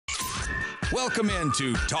Welcome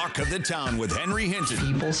into Talk of the Town with Henry Hinton.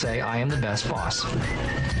 People say I am the best boss.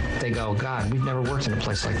 They go, God, we've never worked in a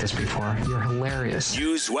place like this before. You're hilarious.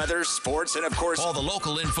 News, weather, sports, and of course, all the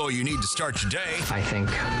local info you need to start your day. I think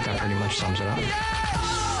that pretty much sums it up.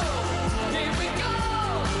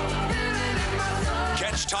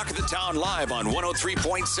 Catch Talk of the Town live on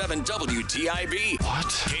 103.7 WTIB.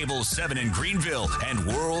 What? Cable 7 in Greenville and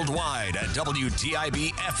worldwide at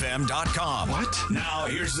WTIBFM.com. What? Now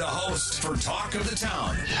here's the host for Talk of the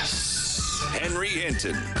Town. Yes. Henry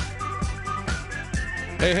Hinton.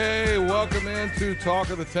 Hey, welcome into Talk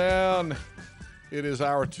of the Town. It is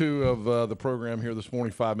hour two of the program here this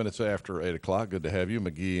morning, 5 minutes after 8 o'clock. Good to have you,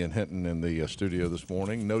 McGee and Hinton, in the studio this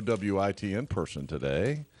morning. No WITN person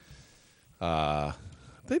today.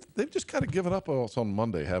 They've just kind of given up on us on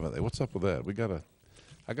Monday, haven't they? What's up with that?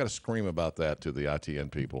 I gotta scream about that to the ITN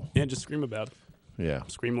people. Yeah, just scream about it. Yeah,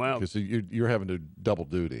 Scream loud. because you're having to double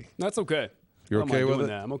duty. That's okay. You're I don't okay mind with doing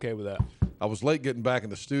it? that. I'm okay with that. I was late getting back in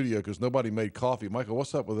the studio because nobody made coffee. Michael,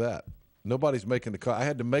 what's up with that? Nobody's making the coffee. I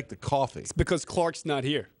had to make the coffee. It's because Clark's not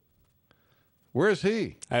here. Where is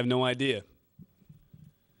he? I have no idea.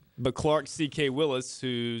 But Clark C.K. Willis,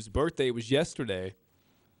 whose birthday was yesterday,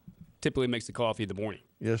 typically makes the coffee in the morning.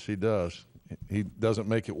 Yes, he does. He doesn't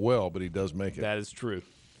make it well, but he does make it. That is true.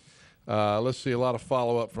 Let's see, a lot of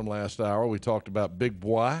follow-up from last hour. We talked about Big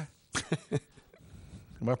Boy.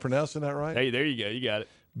 Am I pronouncing that right? Hey, there you go. You got it.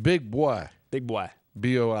 Big Boy, Big boy.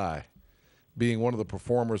 B-O-I, being one of the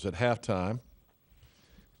performers at halftime.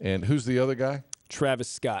 And who's the other guy? Travis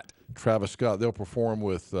Scott. Travis Scott. They'll perform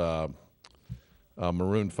with Maroon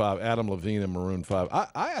 5, Adam Levine and Maroon 5.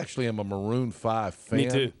 I actually am a Maroon 5 fan. Me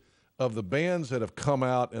too. Of the bands that have come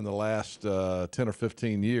out in the last 10 or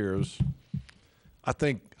 15 years, I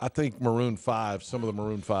think Maroon 5, some of the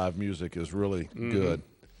Maroon 5 music is really good.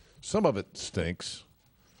 Some of it stinks.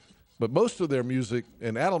 But most of their music,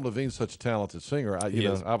 and Adam Levine's such a talented singer.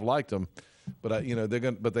 I've liked him, but But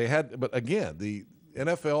again, the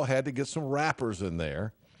NFL had to get some rappers in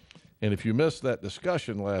there, and if you missed that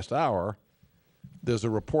discussion last hour, there's a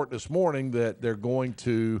report this morning that they're going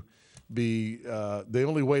to be the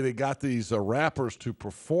only way they got these rappers to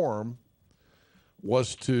perform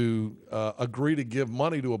was to agree to give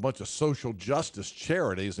money to a bunch of social justice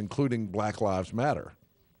charities, including Black Lives Matter.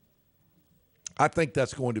 I think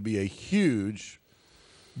that's going to be a huge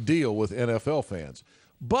deal with NFL fans.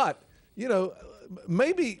 But,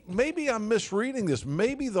 maybe I'm misreading this.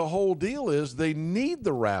 Maybe the whole deal is they need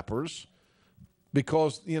the rappers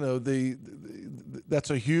because, that's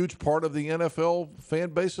a huge part of the NFL fan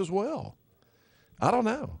base as well. I don't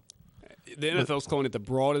know. The NFL's calling it the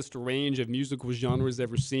broadest range of musical genres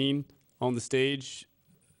ever seen on the stage.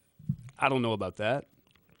 I don't know about that,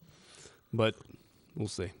 but we'll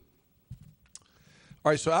see.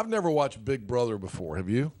 All right, so I've never watched Big Brother before. Have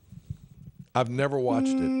you? I've never watched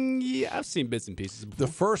it. Yeah, I've seen bits and pieces before.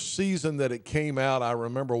 The first season that it came out, I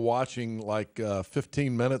remember watching like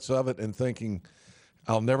 15 minutes of it and thinking,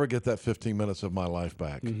 I'll never get that 15 minutes of my life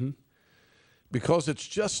back. Mm-hmm. Because it's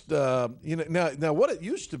just, now what it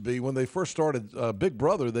used to be when they first started Big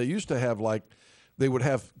Brother, they used to have they would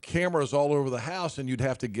have cameras all over the house and you'd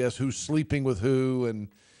have to guess who's sleeping with who, and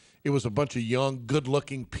it was a bunch of young,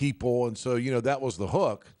 good-looking people, and so, that was the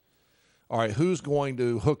hook. All right, who's going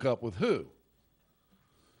to hook up with who?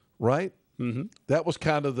 Right? Mm-hmm. That was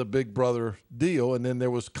kind of the Big Brother deal, and then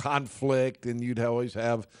there was conflict, and you'd always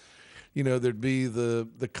have, there'd be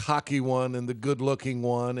the cocky one and the good-looking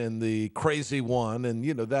one and the crazy one, and,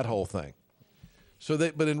 that whole thing.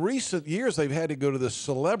 But in recent years, they've had to go to this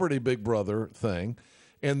celebrity Big Brother thing.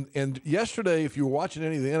 And yesterday, if you were watching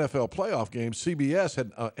any of the NFL playoff games, CBS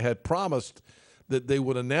had promised that they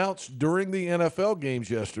would announce during the NFL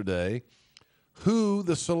games yesterday who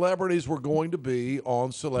the celebrities were going to be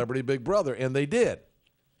on Celebrity Big Brother, and they did.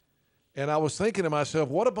 And I was thinking to myself,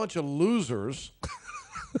 what a bunch of losers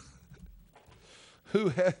who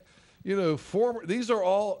had, these are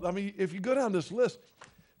all, if you go down this list,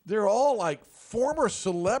 they're all like former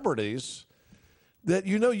celebrities that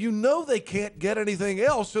you know they can't get anything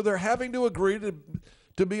else, so they're having to agree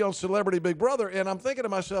to be on Celebrity Big Brother. And I'm thinking to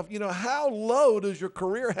myself, how low does your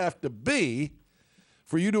career have to be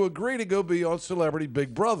for you to agree to go be on Celebrity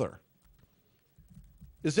Big Brother?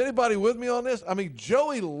 Is anybody with me on this?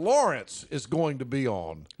 Joey Lawrence is going to be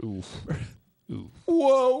on. Oof.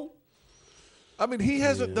 Whoa. He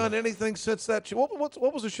hasn't done anything since that show.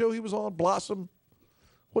 What was the show he was on? Blossom?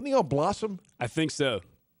 Wasn't he on Blossom? I think so.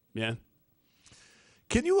 Yeah.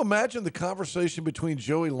 Can you imagine the conversation between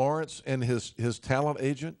Joey Lawrence and his talent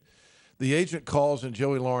agent? The agent calls and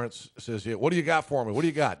Joey Lawrence says, "Yeah, what do you got for me? What do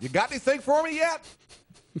you got? You got anything for me yet?"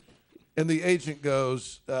 And the agent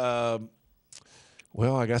goes,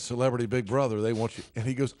 well, I got Celebrity Big Brother. They want you. And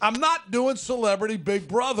he goes, I'm not doing Celebrity Big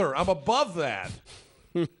Brother. I'm above that.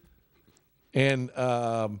 And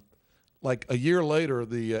like a year later,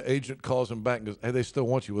 the agent calls him back and goes, hey, they still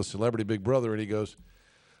want you with Celebrity Big Brother. And he goes,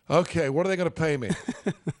 okay, what are they going to pay me?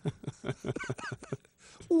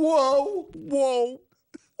 Whoa.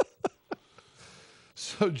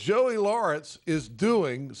 So Joey Lawrence is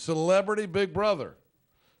doing Celebrity Big Brother.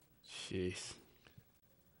 Jeez.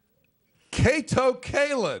 Kato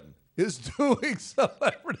Kalin is doing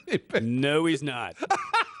Celebrity Big. No, he's not.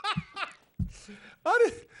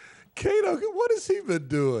 Kato, what has he been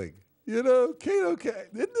doing? You know, Kato,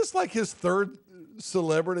 isn't this like his third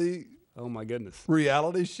celebrity Oh my goodness.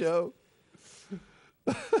 reality show?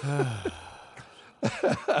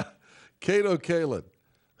 Kato Kalin,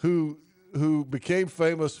 who became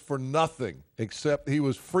famous for nothing except he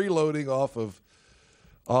was freeloading off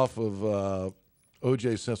of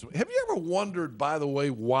O.J. Simpson. Have you ever wondered, by the way,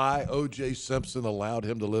 why O.J. Simpson allowed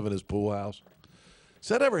him to live in his pool house? Has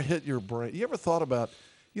that ever hit your brain? You ever thought about,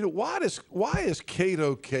 why is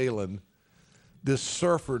Kato Kalin, this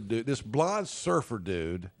surfer dude, this blonde surfer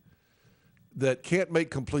dude that can't make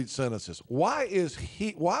complete sentences? Why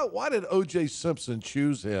did O.J. Simpson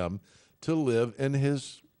choose him to live in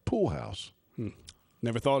his pool house?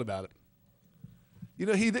 Never thought about it.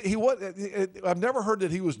 I've never heard that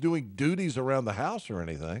he was doing duties around the house or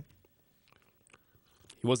anything.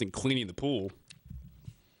 He wasn't cleaning the pool.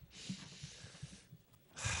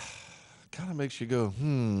 Kind of makes you go,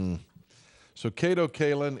 So Kato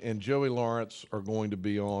Kalin and Joey Lawrence are going to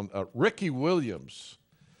be on. Ricky Williams.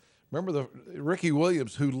 Remember Ricky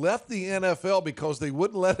Williams, who left the NFL because they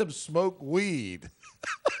wouldn't let him smoke weed.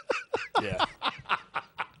 Yeah.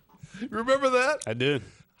 Remember that? I did.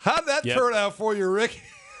 How'd that turn out for you, Ricky?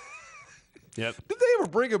 Yep. Did they ever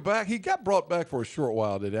bring him back? He got brought back for a short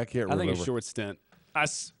while, did he? I can't remember. I think a short stint. I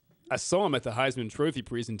saw him at the Heisman Trophy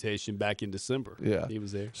presentation back in December. Yeah. He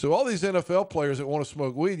was there. So all these NFL players that want to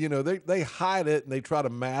smoke weed, they hide it and they try to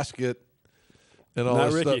mask it and all Not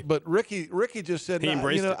this Ricky. stuff. But Ricky just said, He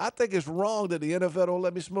embraced it. I think it's wrong that the NFL don't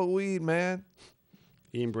let me smoke weed, man.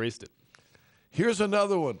 He embraced it. Here's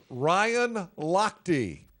another one. Ryan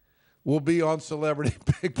Lochte will be on Celebrity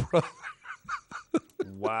Big Brother.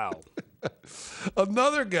 Wow.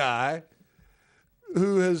 Another guy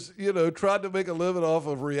who has, tried to make a living off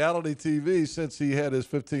of reality TV since he had his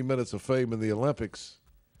 15 minutes of fame in the Olympics.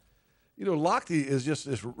 Lochte is just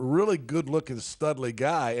this really good-looking, studly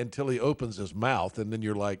guy until he opens his mouth, and then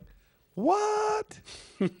you're like, what?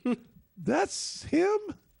 That's him?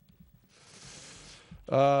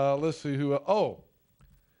 Let's see who.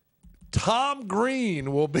 Tom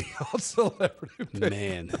Green will be on Celebrity Big.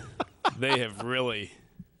 Man, they have really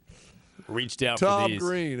reached out Tom for these.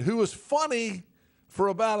 Green, who was funny for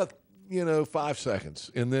about 5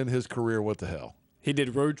 seconds, and then his career went to hell. He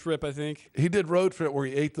did Road Trip, I think. He did Road Trip where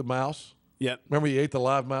he ate the mouse. Yep. Remember he ate the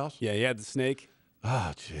live mouse? Yeah, he had the snake.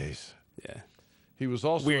 Oh, jeez. Yeah. He was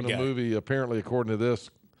also Weird in a guy. movie, apparently, according to this,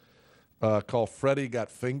 called Freddy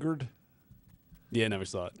Got Fingered. Yeah, never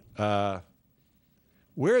saw it.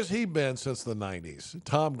 Where has he been since the 90s?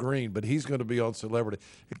 Tom Green, but he's going to be on Celebrity.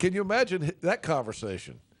 Can you imagine that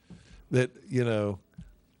conversation? That,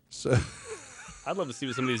 so I'd love to see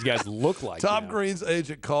what some of these guys look like. Tom now. Green's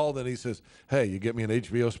agent called and he says, hey, you get me an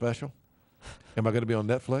HBO special? Am I going to be on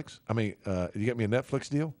Netflix? I mean, you get me a Netflix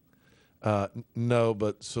deal? No,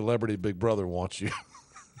 but Celebrity Big Brother wants you.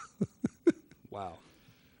 Wow.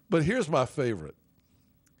 But here's my favorite.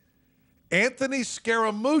 Anthony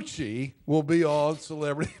Scaramucci will be on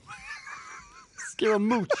Celebrity.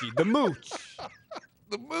 Scaramucci, the mooch.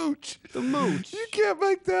 The Mooch. The mooch. You can't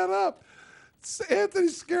make that up. It's Anthony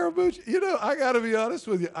Scaramucci. I got to be honest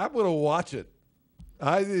with you. I'm going to watch it.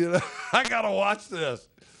 I got to watch this.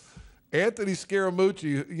 Anthony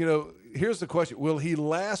Scaramucci, here's the question. Will he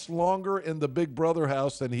last longer in the Big Brother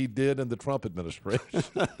house than he did in the Trump administration?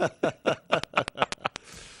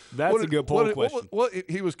 That's a good poll question.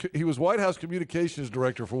 He was White House communications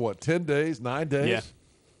director for what, 10 days, 9 days? Yeah.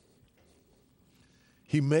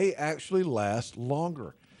 He may actually last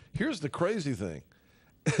longer. Here's the crazy thing.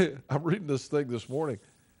 I'm reading this thing this morning.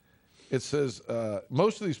 It says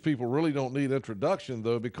most of these people really don't need introduction,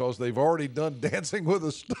 though, because they've already done Dancing with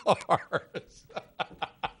the Stars.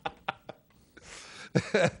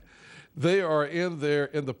 They are in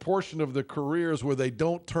the portion of their careers where they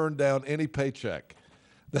don't turn down any paycheck.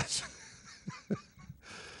 That's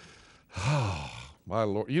oh, my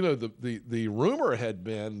Lord. The rumor had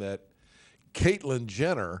been that Caitlyn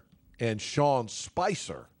Jenner and Sean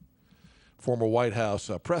Spicer, former White House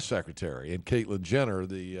press secretary, and Caitlyn Jenner,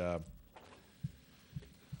 the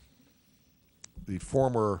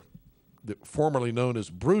formerly known as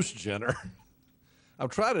Bruce Jenner. I'm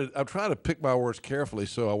trying to pick my words carefully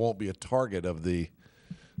so I won't be a target of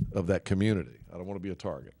that community. I don't want to be a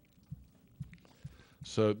target.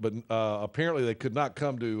 So, but apparently they could not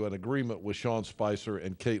come to an agreement with Sean Spicer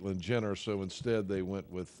and Caitlyn Jenner, so instead they went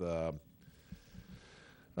with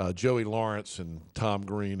Joey Lawrence and Tom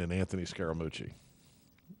Green and Anthony Scaramucci.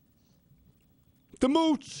 The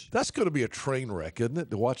Mooch. That's going to be a train wreck, isn't it,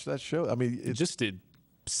 to watch that show? I mean, it's Just to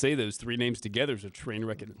say those three names together is a train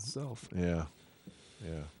wreck in itself. Yeah.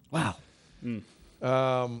 Wow.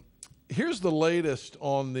 Here's the latest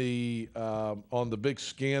on the big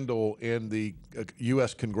scandal in the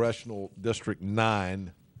U.S. Congressional District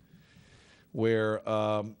 9, where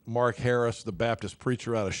Mark Harris, the Baptist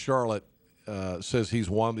preacher out of Charlotte, says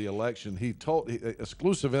he's won the election. He told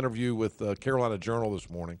exclusive interview with Carolina Journal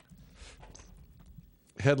this morning.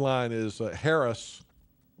 Headline is Harris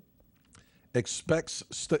expects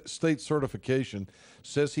state certification,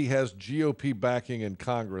 says he has GOP backing in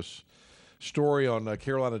Congress. Story on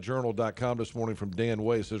CarolinaJournal.com this morning from Dan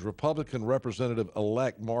Way says Republican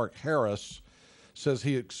Representative-elect Mark Harris says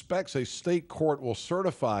he expects a state court will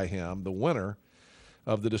certify him the winner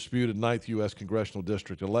of the disputed 9th U.S. Congressional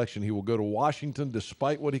District election. He will go to Washington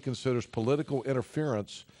despite what he considers political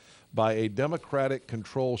interference by a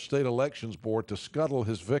Democratic-controlled state elections board to scuttle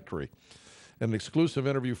his victory. In an exclusive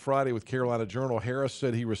interview Friday with Carolina Journal, Harris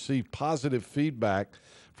said he received positive feedback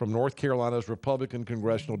from North Carolina's Republican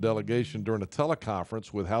congressional delegation during a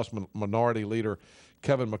teleconference with House Minority Leader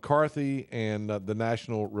Kevin McCarthy and the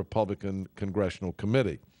National Republican Congressional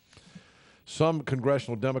Committee. Some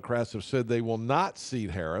congressional Democrats have said they will not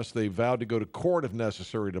seat Harris. They vowed to go to court if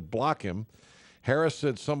necessary to block him. Harris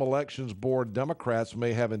said some elections board Democrats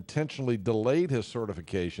may have intentionally delayed his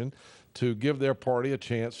certification to give their party a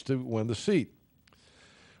chance to win the seat.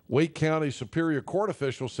 Wake County Superior Court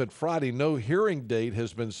officials said Friday no hearing date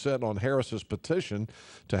has been set on Harris's petition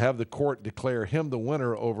to have the court declare him the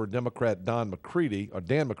winner over Democrat Dan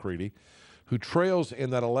McCready, who trails in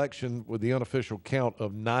that election with the unofficial count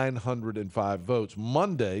of 905 votes.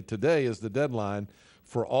 Monday, today, is the deadline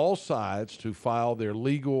for all sides to file their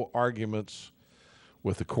legal arguments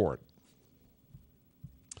with the court.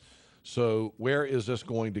 So where is this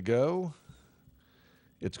going to go?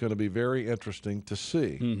 It's going to be very interesting to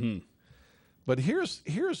see. Mm-hmm. But here's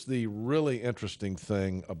the really interesting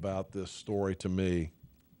thing about this story to me.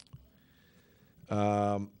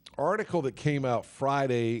 Article that came out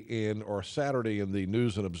Friday or Saturday in the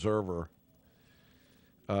News and Observer.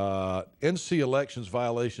 NC elections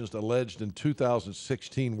violations alleged in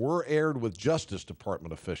 2016 were aired with Justice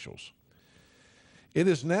Department officials. It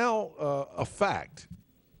is now a fact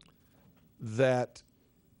that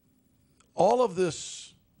all of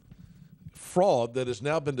this fraud that has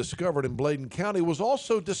now been discovered in Bladen County was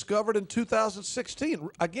also discovered in 2016.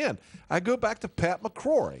 Again, I go back to Pat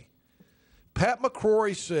McCrory. Pat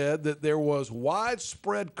McCrory said that there was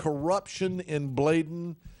widespread corruption in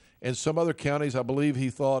Bladen and some other counties. I believe he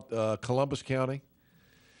thought Columbus County,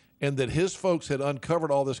 and that his folks had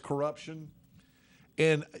uncovered all this corruption.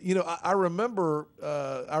 And you know, I remember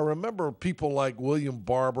people like William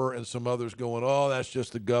Barber and some others going, "Oh, that's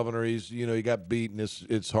just the governor. He got beaten.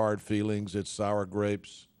 It's hard feelings. It's sour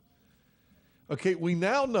grapes." Okay, we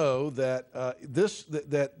now know that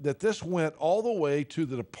this went all the way to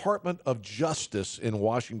the Department of Justice in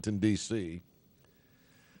Washington, D.C.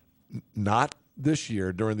 Not this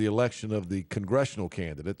year during the election of the congressional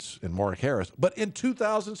candidates and Mark Harris, but in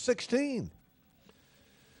 2016.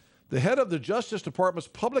 The head of the Justice Department's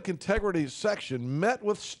Public Integrity Section met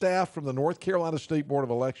with staff from the North Carolina State Board of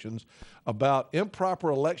Elections about improper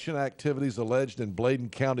election activities alleged in Bladen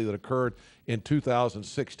County that occurred in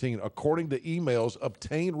 2016, according to emails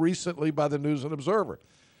obtained recently by the News and Observer.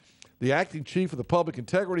 The acting chief of the Public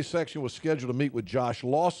Integrity Section was scheduled to meet with Josh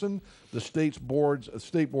Lawson, the state board's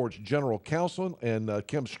general counsel, and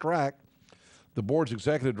Kim Strack, the board's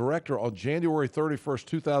executive director, on January 31st,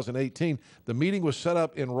 2018. The meeting was set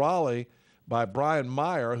up in Raleigh by Brian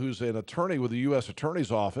Meyer, who's an attorney with the U.S.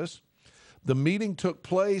 Attorney's Office. The meeting took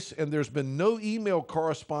place, and there's been no email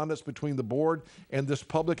correspondence between the board and this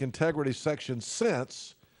Public Integrity Section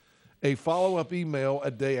since a follow-up email a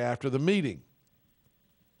day after the meeting.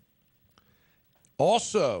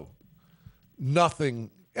 Also,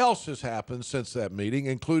 nothing else has happened since that meeting,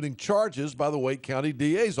 including charges by the Wake County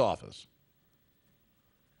DA's office,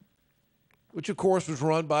 which, of course, was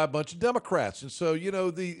run by a bunch of Democrats. And so,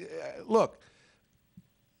 look,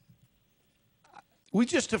 we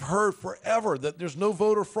just have heard forever that there's no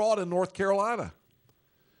voter fraud in North Carolina.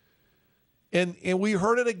 And we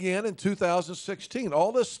heard it again in 2016.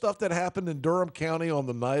 All this stuff that happened in Durham County on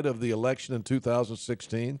the night of the election in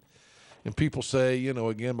 2016. And people say,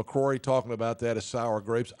 again, McCrory talking about that as sour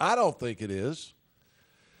grapes. I don't think it is.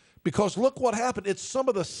 Because look what happened. It's some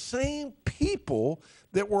of the same people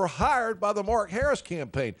that were hired by the Mark Harris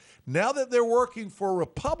campaign. Now that they're working for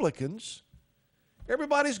Republicans,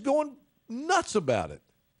 everybody's going nuts about it.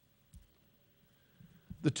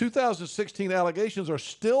 The 2016 allegations are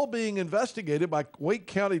still being investigated by Wake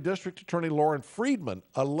County District Attorney Lauren Friedman,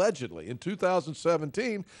 allegedly. In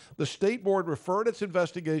 2017, the state board referred its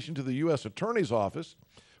investigation to the U.S. Attorney's Office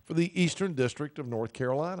for the Eastern District of North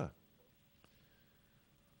Carolina.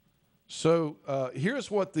 So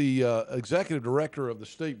here's what the executive director of the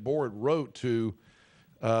state board wrote to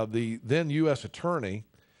the then U.S. attorney.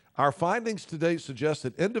 Our findings today suggest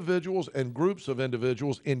that individuals and groups of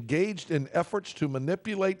individuals engaged in efforts to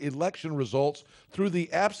manipulate election results through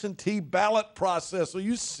the absentee ballot process. Are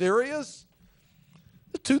you serious?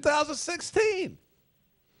 2016.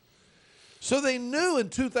 So they knew in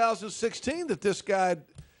 2016 that this guy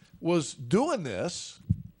was doing this,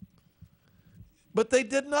 but they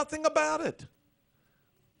did nothing about it.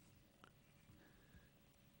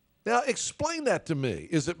 Now, explain that to me.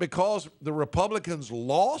 Is it because the Republicans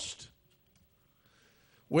lost?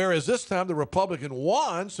 Whereas this time the Republican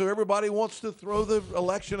won, so everybody wants to throw the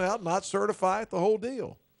election out, not certify it, the whole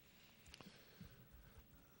deal.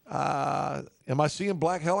 Am I seeing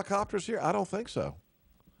black helicopters here? I don't think so.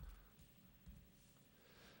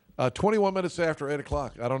 21 minutes after 8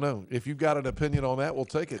 o'clock. I don't know. If you've got an opinion on that, we'll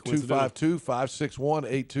take it.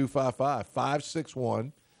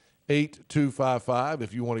 252-561-8255. 561-8255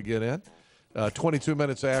 if you want to get in. 22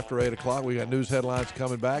 minutes after 8 o'clock. We got news headlines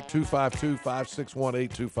coming back.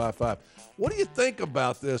 252-561-8255. What do you think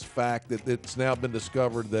about this fact that it's now been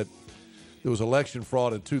discovered that there was election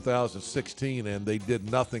fraud in 2016 and they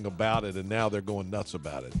did nothing about it, and now they're going nuts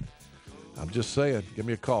about it? I'm just saying. Give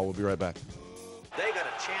me a call. We'll be right back. They got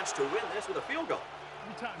a chance to win this with a field goal.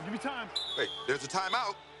 Give me time. Wait, there's a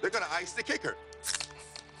timeout. They're going to ice the kicker.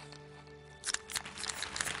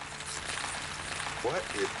 What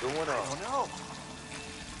is going on? I don't know.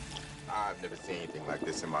 I've never seen anything like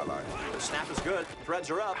this in my life. The snap is good.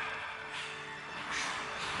 Threads are up.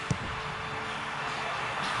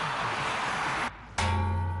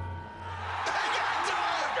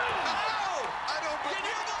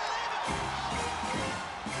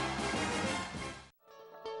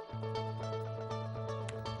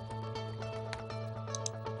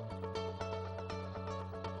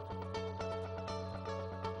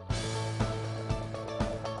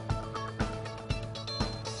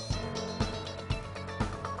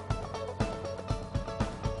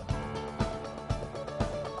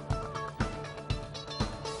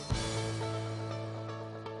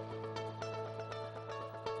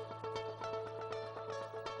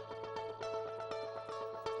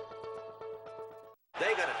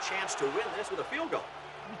 They got a chance to win this with a field goal.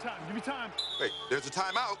 Give me time. Wait, there's a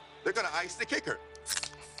timeout. They're going to ice the kicker.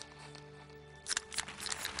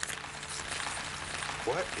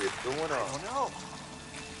 What is going on? I don't know.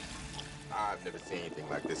 I've never seen anything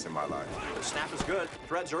like this in my life. The snap is good.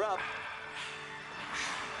 Threads are up.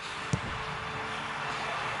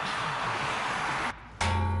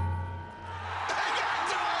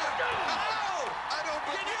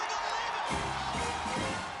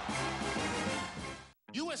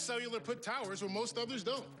 Cellular put towers where most others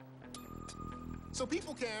don't. So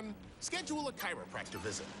people can schedule a chiropractor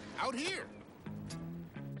visit out here.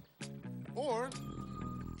 Or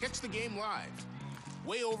catch the game live,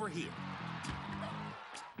 way over here.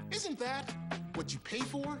 Isn't that what you pay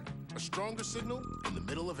for? A stronger signal in the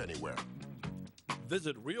middle of anywhere.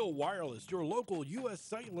 Visit Real Wireless, your local U.S.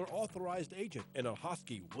 Cellular authorized agent in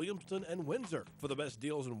Ahoskie, Williamston, and Windsor for the best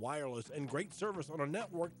deals in wireless and great service on a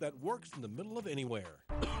network that works in the middle of anywhere.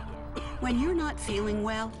 When you're not feeling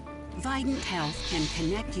well, Vidant Health can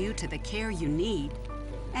connect you to the care you need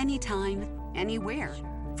anytime, anywhere,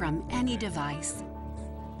 from any device.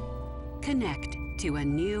 Connect to a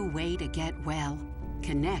new way to get well.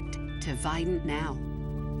 Connect to Vidant Now.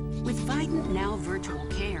 With Vidant Now Virtual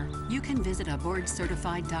Care, you can visit a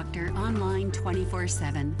board-certified doctor online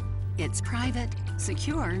 24/7. It's private,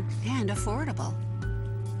 secure, and affordable.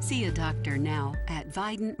 See a doctor now at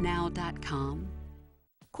vidantnow.com.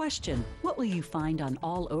 Question: what will you find on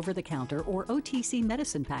all over-the-counter or OTC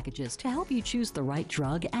medicine packages to help you choose the right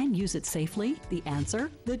drug and use it safely? The answer: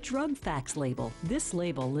 the Drug Facts label. This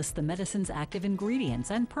label lists the medicine's active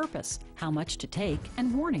ingredients and purpose, how much to take,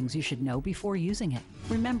 and warnings you should know before using it.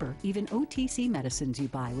 Remember, even OTC medicines you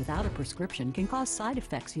buy without a prescription can cause side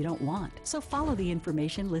effects you don't want. So follow the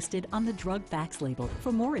information listed on the Drug Facts label.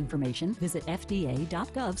 For more information, visit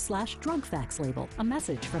fda.gov/drugfacts label. A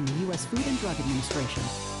message from the U.S. Food and Drug Administration.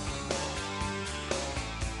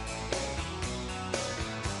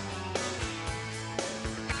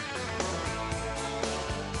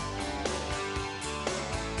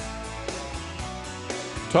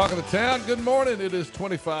 Talk of the town, good morning. It is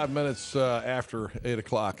 25 minutes after 8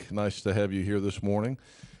 o'clock. Nice to have you here this morning.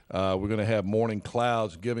 We're going to have morning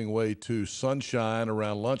clouds giving way to sunshine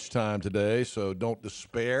around lunchtime today, so don't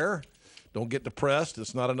despair. Don't get depressed.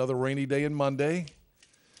 It's not another rainy day in Monday,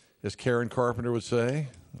 as Karen Carpenter would say.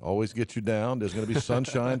 Always get you down. There's going to be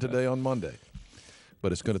sunshine today on Monday.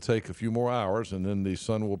 But it's going to take a few more hours, and then the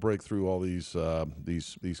sun will break through all these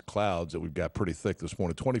clouds that we've got pretty thick this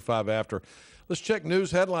morning. 25 after. Let's check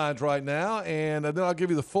news headlines right now, and then I'll give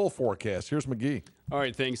you the full forecast. Here's McGee. All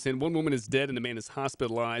right, thanks. And one woman is dead and a man is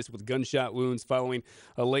hospitalized with gunshot wounds following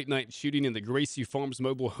a late-night shooting in the Gracie Farms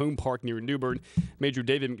mobile home park near New Bern. Major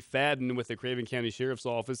David McFadden with the Craven County Sheriff's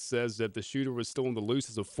Office says that the shooter was still on the loose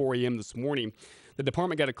as of 4 a.m. this morning. The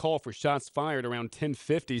department got a call for shots fired around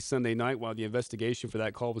 10:50 Sunday night while the investigation for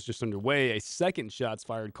that call was just underway. A second shots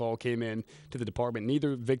fired call came in to the department.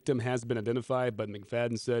 Neither victim has been identified, but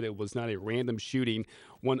McFadden said it was not a random shooting.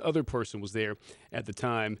 One other person was there at the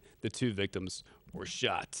time the two victims were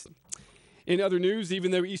shot. In other news, even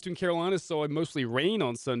though Eastern Carolina saw mostly rain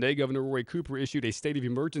on Sunday, Governor Roy Cooper issued a state of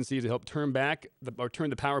emergency to help turn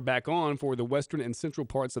the power back on for the western and central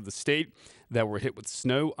parts of the state that were hit with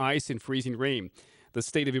snow, ice, and freezing rain. The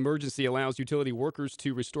state of emergency allows utility workers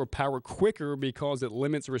to restore power quicker because it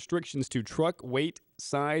limits restrictions to truck weight,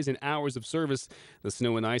 size, and hours of service. The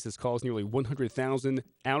snow and ice has caused nearly 100,000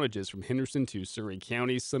 outages from Henderson to Surrey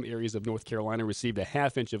counties. Some areas of North Carolina received a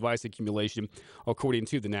half-inch of ice accumulation, according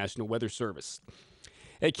to the National Weather Service.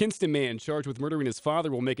 A Kinston man charged with murdering his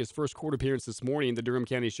father will make his first court appearance this morning. The Durham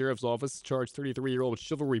County Sheriff's Office charged 33-year-old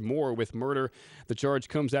Chivalry Moore with murder. The charge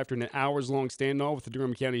comes after an hours-long standoff with the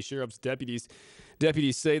Durham County Sheriff's deputies.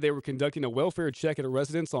 Deputies say they were conducting a welfare check at a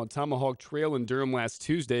residence on Tomahawk Trail in Durham last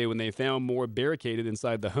Tuesday when they found Moore barricaded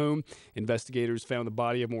inside the home. Investigators found the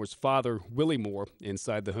body of Moore's father, Willie Moore,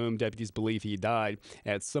 inside the home. Deputies believe he died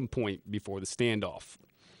at some point before the standoff.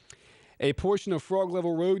 A portion of Frog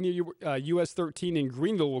Level Road near US 13 in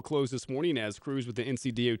Greenville will close this morning as crews with the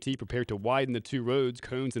NCDOT prepare to widen the two roads.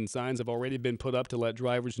 Cones and signs have already been put up to let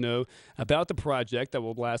drivers know about the project that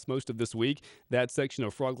will last most of this week. That section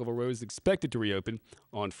of Frog Level Road is expected to reopen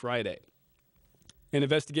on Friday. An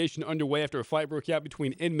investigation underway after a fight broke out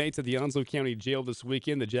between inmates at the Onslow County Jail this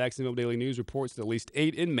weekend. The Jacksonville Daily News reports that at least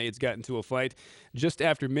 8 inmates got into a fight just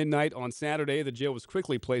after midnight on Saturday. The jail was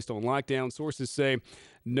quickly placed on lockdown. Sources say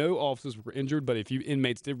no officers were injured, but a few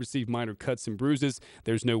inmates did receive minor cuts and bruises.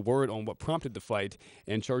 There's no word on what prompted the fight,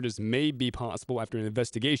 and charges may be possible after an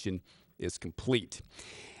investigation is complete.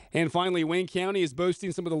 And finally, Wayne County is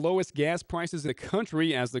boasting some of the lowest gas prices in the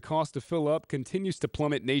country as the cost to fill up continues to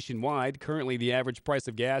plummet nationwide. Currently, the average price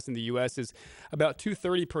of gas in the U.S. is about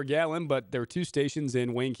 $2.30 per gallon, but there are two stations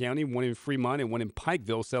in Wayne County, one in Fremont and one in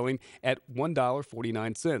Pikeville, selling at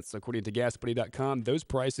 $1.49. According to GasBuddy.com, those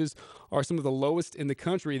prices are some of the lowest in the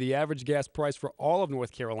country. The average gas price for all of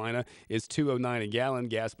North Carolina is $2.09 a gallon.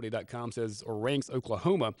 GasBuddy.com says or ranks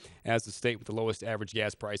Oklahoma as the state with the lowest average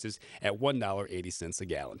gas prices at $1.80 a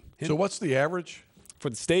gallon. So what's the average? For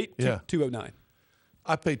the state? Yeah. $2.09.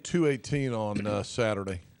 I paid $2.18 on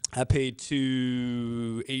Saturday. I paid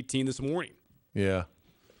 $2.18 this morning. Yeah.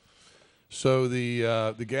 So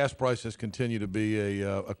the gas prices continue to be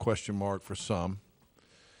a question mark for some.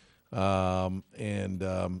 How are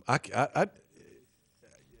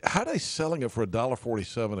they selling it for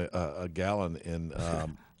 $1.47 a gallon in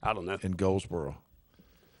I don't know. in Goldsboro?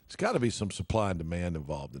 It's got to be some supply and demand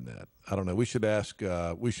involved in that. I don't know. We should ask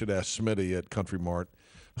Smitty at Country Mart,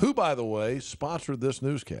 who, by the way, sponsored this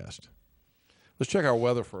newscast. Let's check our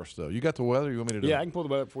weather first, though. You got the weather? You want me to do it? Yeah, I can pull the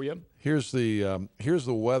weather up for you. Here's the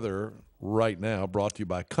weather right now, brought to you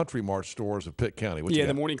by Country Mart stores of Pitt County. What you got?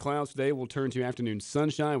 The morning clouds today will turn to afternoon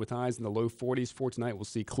sunshine with highs in the low 40s. For tonight, we'll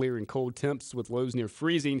see clear and cold temps with lows near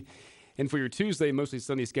freezing. And for your Tuesday, mostly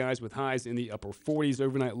sunny skies with highs in the upper 40s.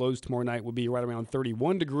 Overnight lows tomorrow night will be right around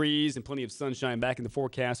 31 degrees and plenty of sunshine back in the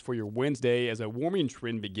forecast for your Wednesday as a warming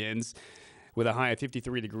trend begins. with a high of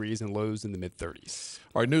 53 degrees and lows in the mid-30s.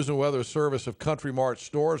 Our news and weather service of Country Mart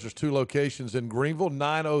stores. There's 2 locations in Greenville,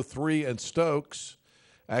 903 and Stokes.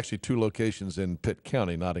 Actually, 2 locations in Pitt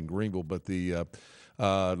County, not in Greenville, but the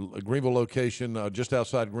Greenville location just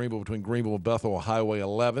outside Greenville, between Greenville and Bethel, Highway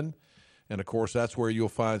 11. And, of course, that's where you'll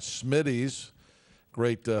find Smitty's.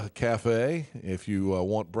 Great cafe if you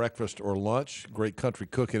want breakfast or lunch. Great country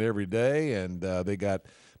cooking every day, and they got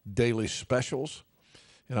daily specials.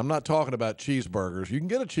 And I'm not talking about cheeseburgers. You can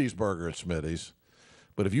get a cheeseburger at Smitty's,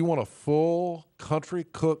 but if you want a full country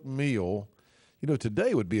cooked meal, you know,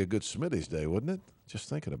 today would be a good Smitty's day, wouldn't it? Just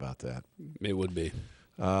thinking about that. It would be.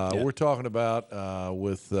 We're talking about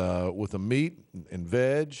with the meat and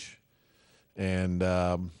veg and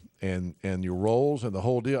your rolls and the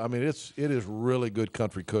whole deal. I mean, it is really good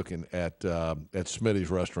country cooking at Smitty's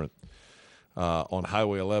restaurant on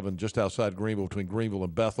Highway 11, just outside Greenville, between Greenville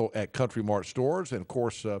and Bethel, at Country Mart stores. And of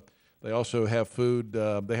course, they also have food.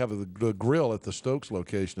 They have the grill at the Stokes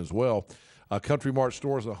location as well. Country Mart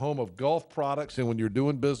stores, the home of golf products, and when you're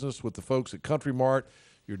doing business with the folks at Country Mart,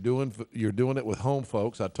 you're doing it with home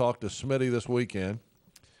folks. I talked to Smitty this weekend.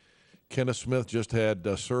 Kenneth Smith just had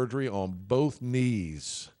surgery on both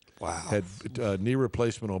knees. Wow. Had knee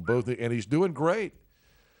replacement on both, and he's doing great.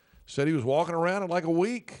 Said he was walking around in like a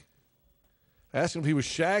week. Asked him if he was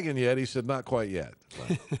shagging yet. He said, not quite yet.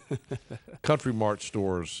 Country Mart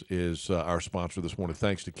Stores is our sponsor this morning.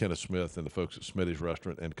 Thanks to Kenneth Smith and the folks at Smitty's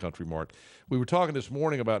Restaurant and Country Mart. We were talking this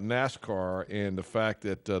morning about NASCAR and the fact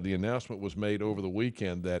that the announcement was made over the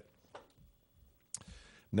weekend that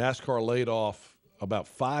NASCAR laid off about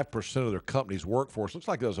 5% of their company's workforce. Looks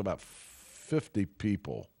like there was about 50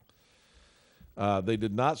 people. They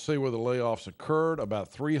did not say where the layoffs occurred. About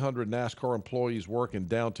 300 NASCAR employees work in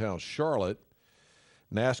downtown Charlotte.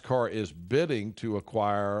 NASCAR is bidding to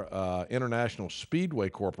acquire International Speedway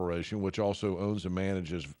Corporation, which also owns and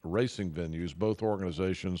manages racing venues. Both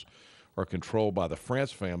organizations are controlled by the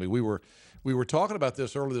France family. We were talking about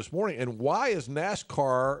this earlier this morning, and why is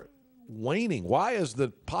NASCAR waning? Why is the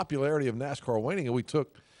popularity of NASCAR waning? And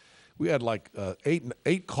we had like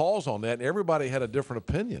eight calls on that, and everybody had a different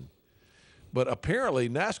opinion. But apparently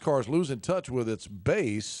NASCAR is losing touch with its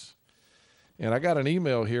base. And I got an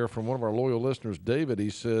email here from one of our loyal listeners, David.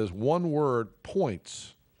 He says, one word,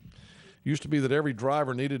 points. Used to be that every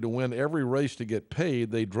driver needed to win every race to get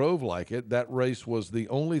paid. They drove like it. That race was the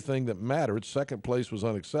only thing that mattered. Second place was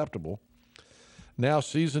unacceptable. Now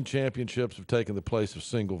season championships have taken the place of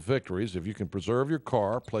single victories. If you can preserve your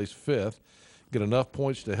car, place 5th, get enough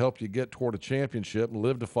points to help you get toward a championship and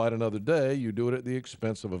live to fight another day, you do it at the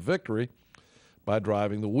expense of a victory by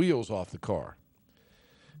driving the wheels off the car.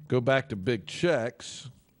 Go back to big checks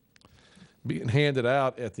being handed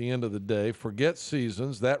out at the end of the day. Forget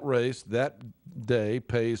seasons. That race, that day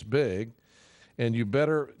pays big, and you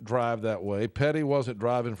better drive that way. Petty wasn't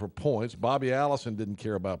driving for points. Bobby Allison didn't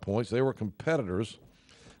care about points. They were competitors.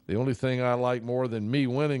 The only thing I like more than me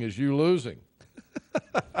winning is you losing.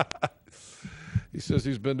 He says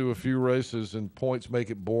he's been to a few races, and points make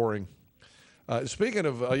it boring. Speaking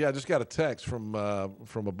of, I just got a text from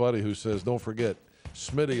a buddy who says, don't forget,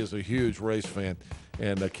 Smitty is a huge race fan,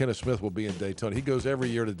 and Kenneth Smith will be in Daytona. He goes every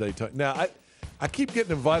year to Daytona. Now, I keep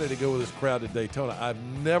getting invited to go with this crowd to Daytona. I've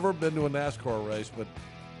never been to a NASCAR race, but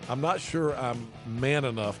I'm not sure I'm man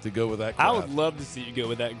enough to go with that crowd. I would love to see you go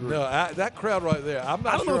with that group. No, that crowd right there. I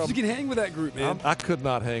don't know if you can hang with that group, man. I could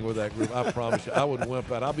not hang with that group. I promise you. I would wimp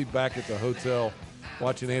out. I'll be back at the hotel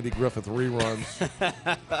watching Andy Griffith reruns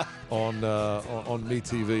on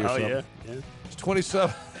MeTV or something. Yeah.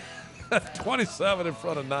 It's 27 in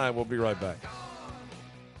front of 9. We'll be right back.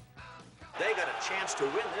 They got a chance to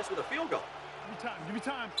win this with a field goal. Give me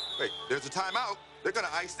time. Wait, there's a timeout. They're going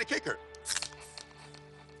to ice the kicker.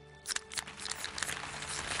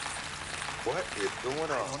 What is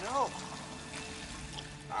going on? Oh,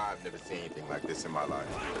 no. I've never seen anything like this in my life.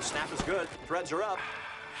 The snap is good. Threads are up.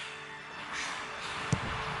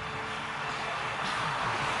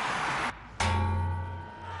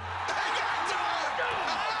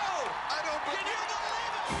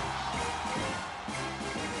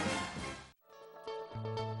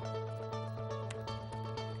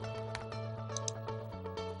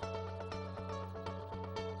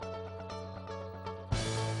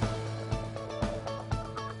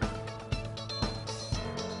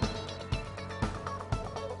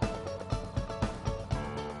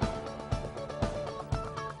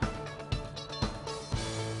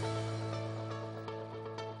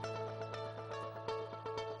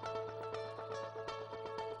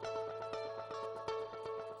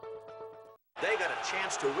 They got a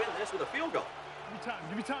chance to win this with a field goal.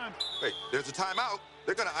 Give me time. Wait, there's a timeout.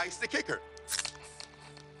 They're going to ice the kicker.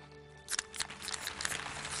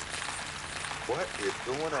 What is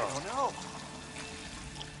going on? Oh,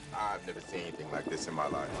 no. I've never seen anything like this in my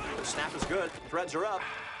life. The snap is good. Threads are up.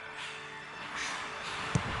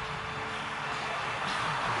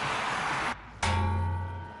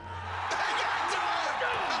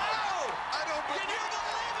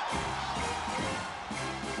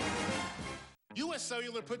 U.S.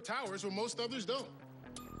 Cellular put towers where most others don't.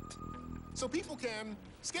 So people can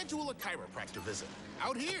schedule a chiropractor visit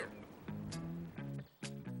out here.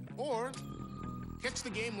 Or catch the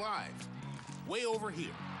game live, way over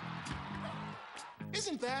here.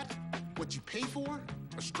 Isn't that what you pay for?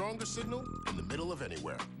 A stronger signal in the middle of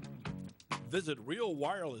anywhere. Visit Real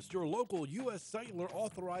Wireless, your local U.S. Cellular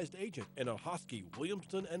authorized agent in Ahoskie,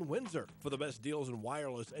 Williamston, and Windsor for the best deals in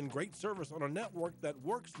wireless and great service on a network that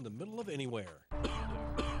works in the middle of anywhere.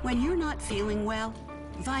 When you're not feeling well,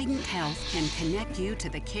 Vidant Health can connect you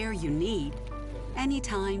to the care you need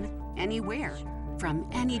anytime, anywhere, from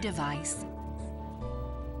any device.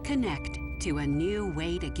 Connect to a new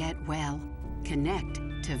way to get well. Connect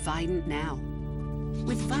to Vidant Now.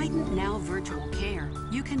 With Vidant Now Virtual Care,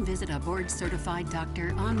 you can visit a board-certified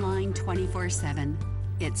doctor online 24/7.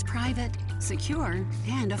 It's private, secure,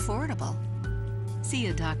 and affordable. See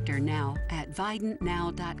a doctor now at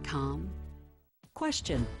vidantnow.com.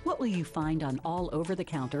 Question: what will you find on all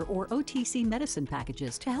over-the-counter or OTC medicine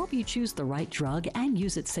packages to help you choose the right drug and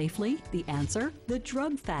use it safely? The answer: the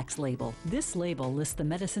Drug Facts label. This label lists the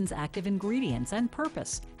medicine's active ingredients and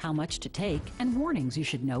purpose, how much to take, and warnings you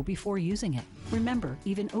should know before using it. Remember,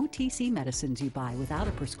 even OTC medicines you buy without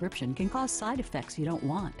a prescription can cause side effects you don't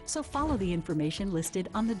want. So follow the information listed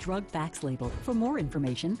on the Drug Facts label. For more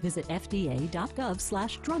information, visit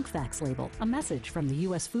fda.gov/Drug Facts label. A message from the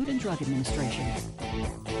U.S. Food and Drug Administration.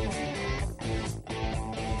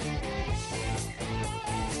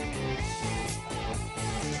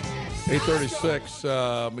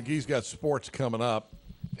 8:36. McGee's got sports coming up,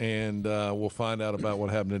 and we'll find out about what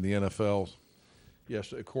happened in the NFL.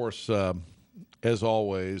 Yes, of course, as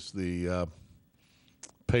always, the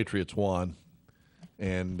Patriots won,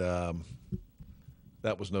 and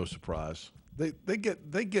that was no surprise. They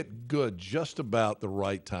get good just about the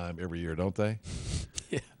right time every year, don't they?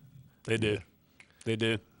 Yeah, they do. They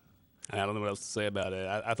do. I don't know what else to say about it.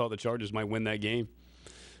 I thought the Chargers might win that game,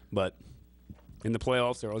 but in the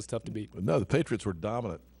playoffs, they're always tough to beat. No, the Patriots were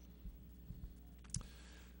dominant.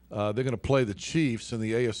 They're going to play the Chiefs in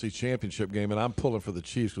the AFC Championship game, and I'm pulling for the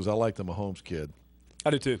Chiefs because I like the Mahomes kid.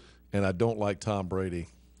 I do too. And I don't like Tom Brady.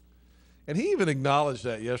 And he even acknowledged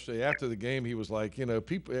that yesterday. After the game, he was like,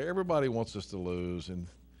 everybody wants us to lose. And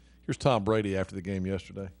here's Tom Brady after the game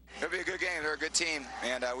yesterday. It'll be a good game. They're a good team,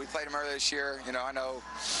 and we played them earlier this year. I know,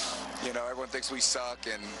 everyone thinks we suck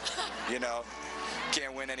and,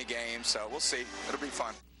 can't win any games. So we'll see. It'll be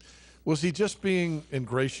fun. Was he just being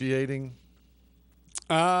ingratiating?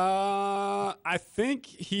 I think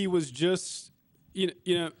he was just,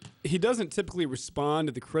 he doesn't typically respond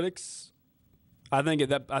to the critics. I think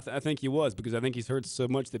I think he was, because I think he's heard so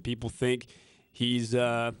much that people think he's,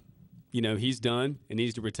 he's done and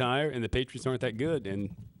needs to retire, and the Patriots aren't that good,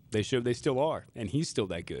 and they showed they still are, and he's still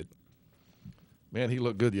that good. Man, he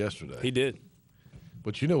looked good yesterday. He did.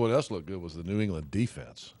 But you know what else looked good was the New England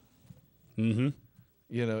defense. Mm-hmm.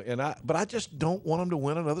 But I just don't want them to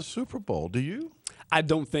win another Super Bowl. Do you? I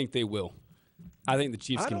don't think they will. I think the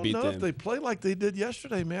Chiefs can beat them. I don't know if they play like they did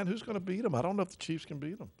yesterday, man. Who's going to beat them? I don't know if the Chiefs can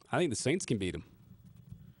beat them. I think the Saints can beat them.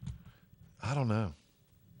 I don't know.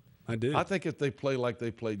 I do. I think if they play like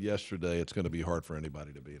they played yesterday, it's going to be hard for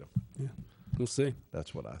anybody to beat them. Yeah, we'll see.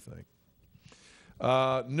 That's what I think.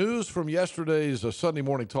 News from yesterday's Sunday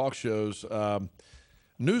morning talk shows.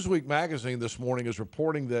 Newsweek magazine this morning is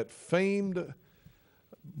reporting that famed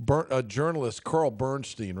journalist Carl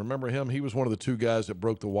Bernstein, remember him? He was one of the two guys that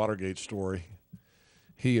broke the Watergate story.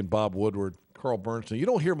 He and Bob Woodward. Carl Bernstein. You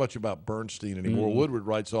don't hear much about Bernstein anymore. Mm-hmm. Woodward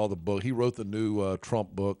writes all the book. He wrote the new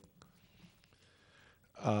Trump book.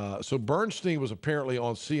 So Bernstein was apparently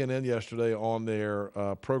on CNN yesterday on their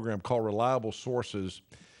program called Reliable Sources.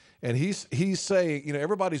 And he's saying,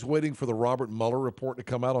 everybody's waiting for the Robert Mueller report to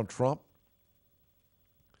come out on Trump.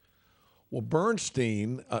 Well,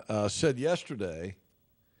 Bernstein said yesterday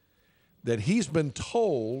that he's been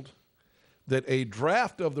told that a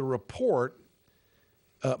draft of the report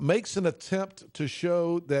makes an attempt to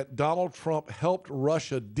show that Donald Trump helped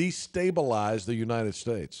Russia destabilize the United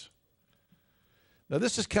States. Now,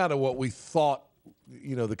 this is kind of what we thought,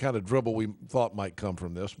 the kind of dribble we thought might come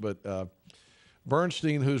from this, but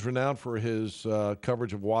Bernstein, who's renowned for his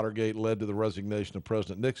coverage of Watergate, led to the resignation of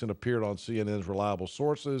President Nixon, appeared on CNN's Reliable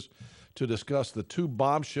Sources to discuss the two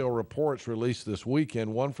bombshell reports released this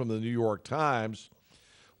weekend, one from the New York Times,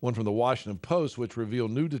 one from the Washington Post, which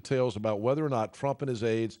revealed new details about whether or not Trump and his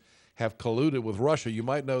aides have colluded with Russia. You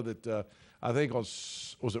might know that I think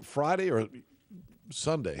was it Friday or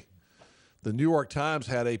Sunday, the New York Times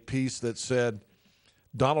had a piece that said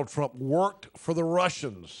Donald Trump worked for the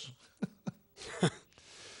Russians.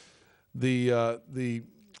 The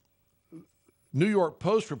New York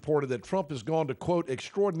Post reported that Trump has gone to, quote,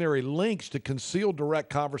 extraordinary lengths to conceal direct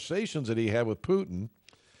conversations that he had with Putin.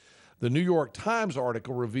 The New York Times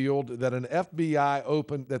article revealed that the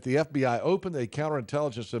FBI opened a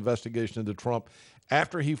counterintelligence investigation into Trump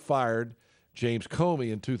after he fired James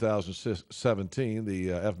Comey in 2017, the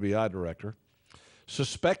FBI director,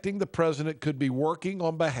 suspecting the president could be working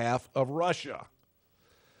on behalf of Russia.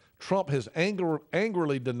 Trump has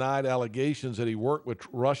angrily denied allegations that he worked with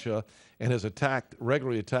Russia and has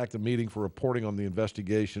regularly attacked the meeting for reporting on the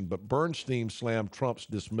investigation, but Bernstein slammed Trump's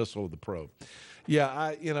dismissal of the probe. Yeah,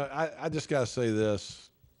 I just got to say this.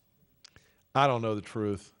 I don't know the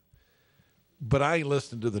truth, but I ain't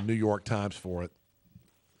listening to the New York Times for it.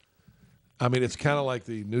 I mean, it's kind of like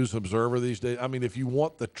the News Observer these days. I mean, if you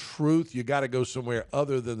want the truth, you got to go somewhere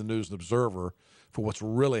other than the News Observer for what's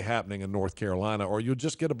really happening in North Carolina, or you'll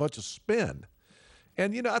just get a bunch of spin.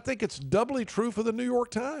 And, I think it's doubly true for the New York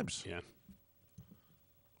Times. Yeah.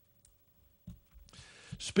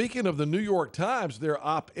 Speaking of the New York Times, their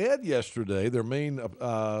op-ed yesterday, their main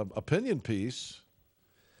opinion piece,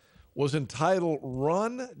 was entitled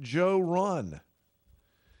Run, Joe, Run.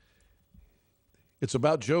 It's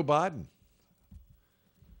about Joe Biden.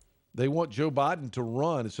 They want Joe Biden to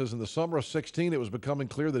run. It says in the summer of 2016, it was becoming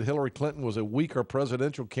clear that Hillary Clinton was a weaker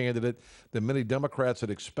presidential candidate than many Democrats had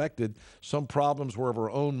expected. Some problems were of her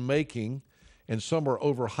own making, and some were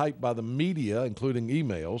overhyped by the media, including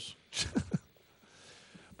emails.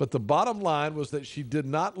 But the bottom line was that she did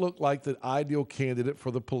not look like the ideal candidate for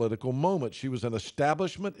the political moment. She was an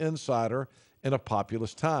establishment insider in a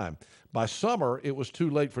populist time. By summer, it was too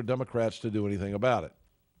late for Democrats to do anything about it.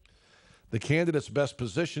 The candidate's best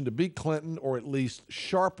position to beat Clinton, or at least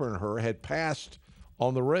sharpen her, had passed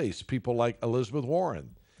on the race. People like Elizabeth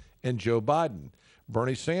Warren and Joe Biden.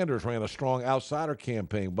 Bernie Sanders ran a strong outsider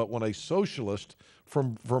campaign, but when a socialist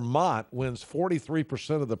from Vermont wins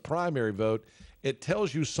 43% of the primary vote, it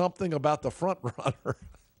tells you something about the front runner.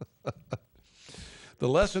 The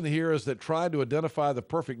lesson here is that trying to identify the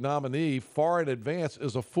perfect nominee far in advance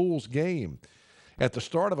is a fool's game. At the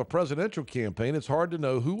start of a presidential campaign, it's hard to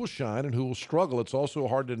know who will shine and who will struggle. It's also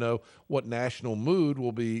hard to know what national mood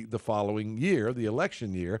will be the following year, the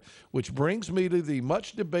election year, which brings me to the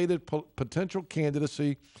much-debated potential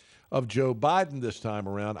candidacy of Joe Biden this time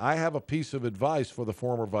around. I have a piece of advice for the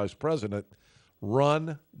former vice president.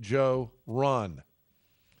 Run, Joe, run.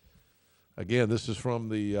 Again, this is from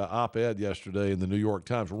the op-ed yesterday in the New York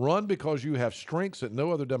Times. Run because you have strengths that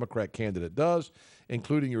no other Democrat candidate does,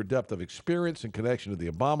 including your depth of experience and connection to the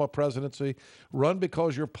Obama presidency. Run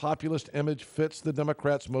because your populist image fits the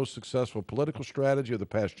Democrats' most successful political strategy of the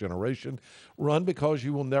past generation. Run because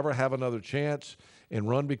you will never have another chance, and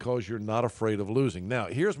run because you're not afraid of losing. Now,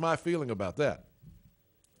 here's my feeling about that.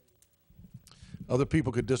 Other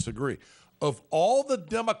people could disagree. Of all the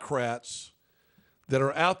Democrats that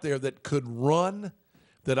are out there that could run,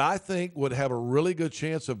 that I think would have a really good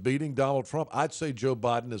chance of beating Donald Trump, I'd say Joe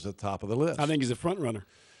Biden is at the top of the list. I think he's a front runner.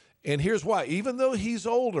 And here's why. Even though he's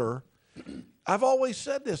older, I've always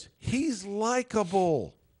said this, he's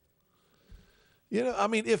likable. I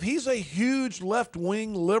mean, if he's a huge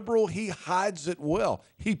left-wing liberal, he hides it well.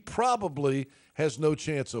 He probably has no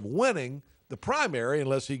chance of winning the primary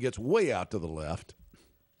unless he gets way out to the left.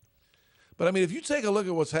 But, I mean, if you take a look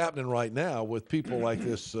at what's happening right now with people like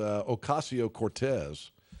this Ocasio-Cortez,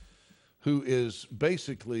 who is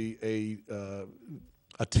basically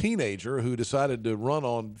a teenager who decided to run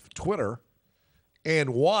on Twitter and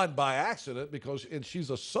won by accident and she's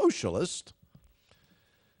a socialist.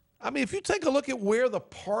 I mean, if you take a look at where the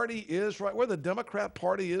party is where the Democrat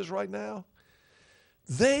Party is right now,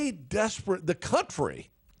 the country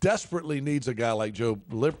desperately needs a guy like Joe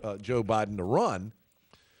Biden to run.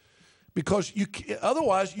 Because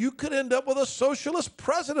otherwise, you could end up with a socialist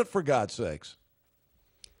president, for God's sakes.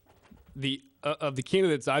 Of the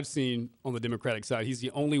candidates I've seen on the Democratic side, he's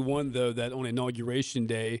the only one, though, that on Inauguration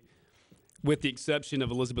Day, with the exception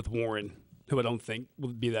of Elizabeth Warren, who I don't think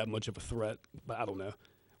would be that much of a threat, but I don't know,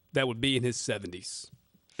 that would be in his 70s.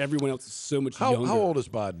 Everyone else is so much younger. How old is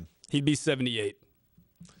Biden? He'd be 78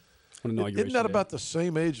 on Inauguration Isn't that Day. about the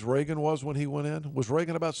same age Reagan was when he went in? Was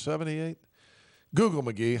Reagan about 78? Google,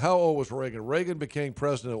 McGee. How old was Reagan? Reagan became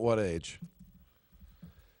president at what age?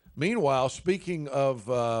 Meanwhile, speaking of,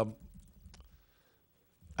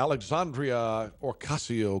 Alexandria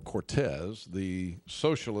Ocasio-Cortez, the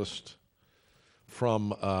socialist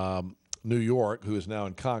from New York, who is now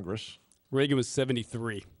in Congress. Reagan was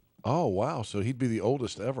 73. Oh, wow. So he'd be the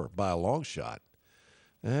oldest ever by a long shot.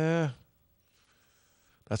 That's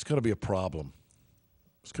going to be a problem.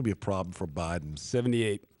 It's going to be a problem for Biden.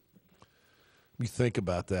 78. You think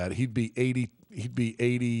about that. He'd be 80. He'd be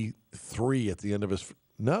 83 at the end of his.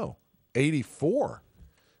 No, 84.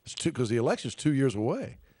 It's because the election's 2 years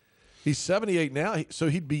away. He's 78 now, so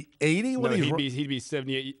he'd be 80 when he'd be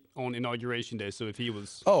 78 on Inauguration Day. So if he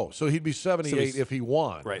was. Oh, so he'd be 78 if he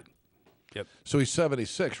won. Right. Yep. So he's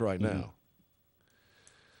 76 right now.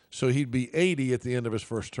 So he'd be 80 at the end of his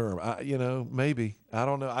first term. Maybe. I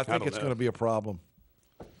don't know. I think it's going to be a problem.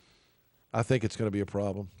 I think it's going to be a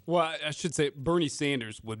problem. Well, I should say Bernie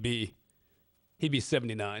Sanders he'd be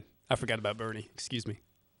 79. I forgot about Bernie. Excuse me.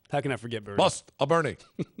 How can I forget Bernie? Bust a Bernie.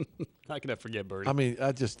 How can I forget Bernie? I mean,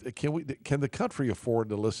 can the country afford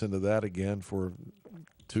to listen to that again for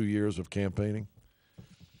 2 years of campaigning?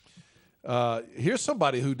 Here's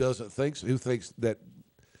somebody who thinks that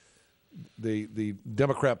the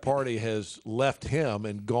Democrat Party has left him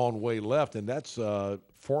and gone way left, and that's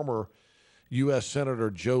former U.S.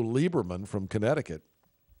 Senator Joe Lieberman from Connecticut,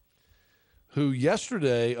 who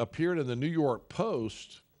yesterday appeared in the New York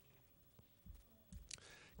Post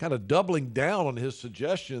kind of doubling down on his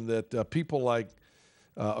suggestion that people like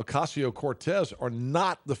Ocasio-Cortez are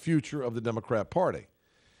not the future of the Democrat Party.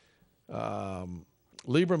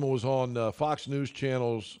 Lieberman was on Fox News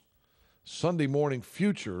Channel's Sunday Morning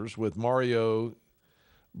Futures with Mario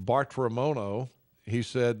Bartiromo. He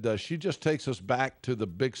said, she just takes us back to the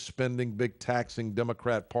big spending, big taxing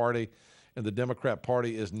Democrat Party, and the Democrat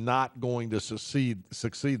Party is not going to succeed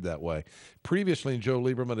that way. Previously, Joe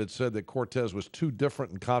Lieberman had said that Cortez was too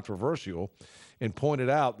different and controversial and pointed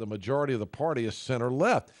out the majority of the party is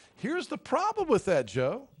center-left. Here's the problem with that,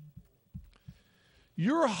 Joe.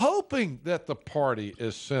 You're hoping that the party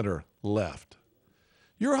is center-left.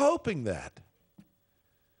 You're hoping that.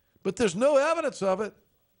 But there's no evidence of it.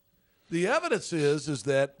 The evidence is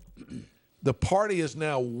that the party is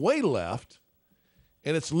now way left,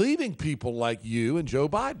 and it's leaving people like you and Joe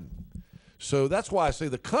Biden. So that's why I say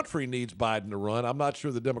the country needs Biden to run. I'm not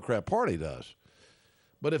sure the Democrat Party does.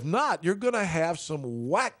 But if not, you're going to have some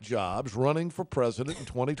whack jobs running for president in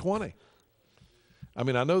 2020. I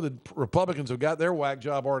mean, I know the Republicans have got their whack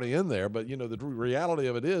job already in there, but, the reality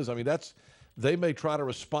of it is, they may try to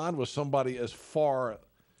respond with somebody as far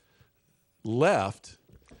left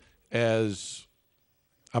as,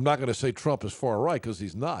 I'm not going to say Trump is far right because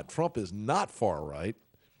he's not. Trump is not far right,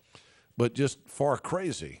 but just far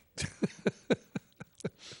crazy.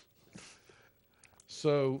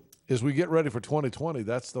 So as we get ready for 2020,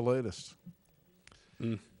 that's the latest.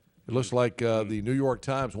 It looks like the New York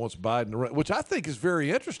Times wants Biden to run, which I think is very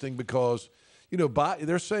interesting because,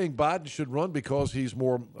 they're saying Biden should run because he's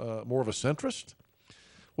more of a centrist.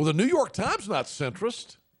 Well, the New York Times not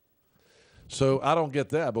centrist. So I don't get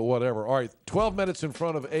that, but whatever. All right, 12 minutes in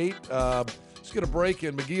front of 8. Let's get a break,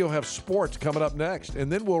 and McGee will have sports coming up next.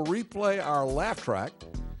 And then we'll replay our laugh track,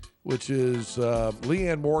 which is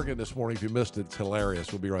Leanne Morgan this morning. If you missed it, it's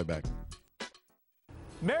hilarious. We'll be right back.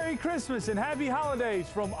 Merry Christmas and happy holidays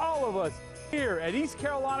from all of us here at East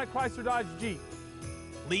Carolina Chrysler Dodge Jeep.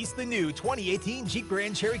 Lease the new 2018 Jeep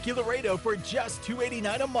Grand Cherokee Laredo for just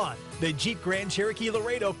 $289 a month. The Jeep Grand Cherokee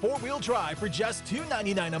Laredo 4-wheel drive for just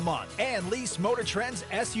 $299 a month. And lease Motor Trend's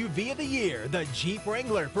SUV of the year, the Jeep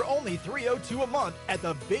Wrangler, for only $302 a month at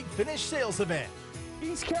the Big Finish sales event.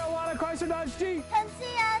 East Carolina Chrysler Dodge Jeep. Come see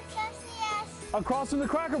us, come see us. Across from the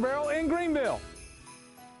Cracker Barrel in Greenville.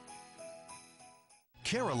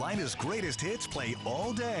 Carolina's greatest hits play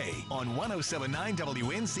all day on 107.9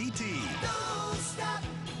 WNCT. Don't stop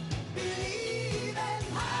believing.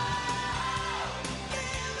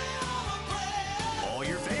 All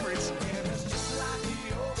your favorites.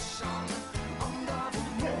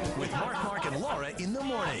 With Mark, and Laura in the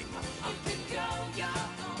morning.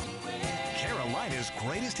 Carolina's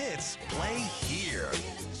greatest hits play here.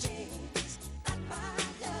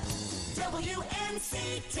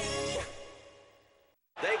 WNCT.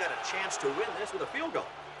 They got a chance to win this with a field goal.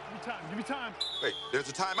 Give me time. Wait, there's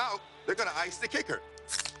a timeout. They're going to ice the kicker.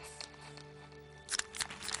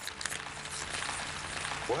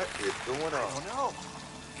 What is going on? Oh, no.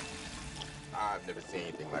 I've never seen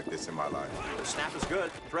anything like this in my life. The snap is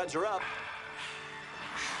good. Threads are up.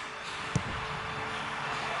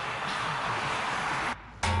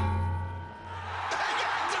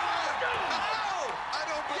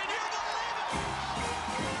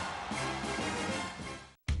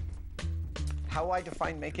 How I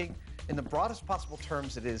define making In the broadest possible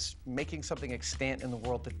terms, it is making something extant in the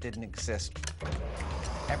world that didn't exist.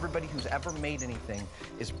 Everybody who's ever made anything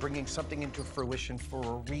is bringing something into fruition for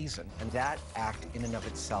a reason, and that act in and of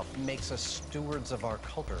itself makes us stewards of our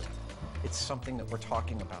culture. It's something that we're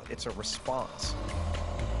talking about. It's a response.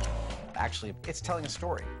 Actually, it's telling a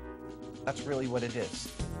story. That's really what it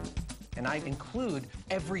is. And I include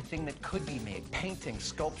everything that could be made: painting,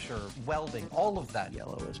 sculpture, welding, all of that.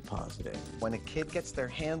 Yellow is positive. When a kid gets their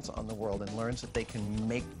hands on the world and learns that they can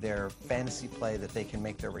make their fantasy play, that they can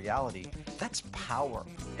make their reality, that's power.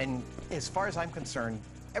 And as far as I'm concerned,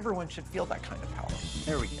 everyone should feel that kind of power.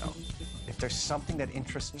 There we go. If there's something that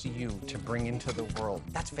interests you to bring into the world,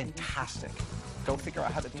 that's fantastic. Go figure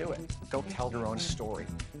out how to do it. Go tell your own story.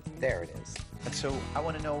 There it is. And so I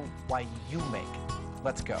want to know why you make.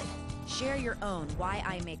 Let's go. Share your own Why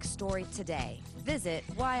I Make story today. Visit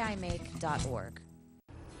whyimake.org.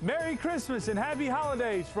 Merry Christmas and Happy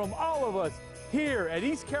Holidays from all of us here at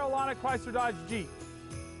East Carolina Chrysler Dodge Jeep.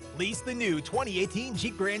 Lease the new 2018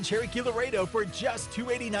 Jeep Grand Cherokee Laredo for just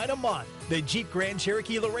 $289 a month. The Jeep Grand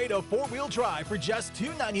Cherokee Laredo 4-wheel drive for just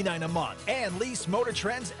 $299 a month. And lease Motor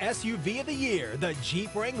Trend's SUV of the year, the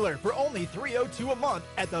Jeep Wrangler, for only $302 a month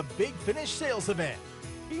at the Big Finish sales event.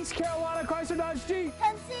 East Carolina Chrysler Dodge Jeep.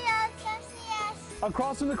 Come see us, come see us.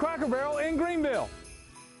 Across from the Cracker Barrel in Greenville.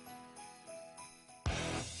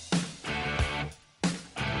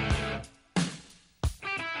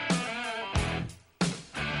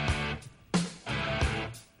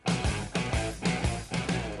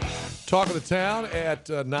 Talk of the Town at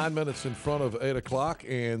 9 minutes in front of 8 o'clock,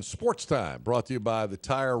 and Sports Time brought to you by the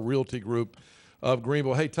Tire Realty Group of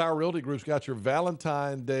Greenville. Hey, Tire Realty Group's got your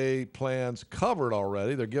Valentine's Day plans covered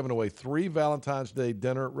already. They're giving away 3 Valentine's Day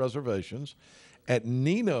dinner reservations at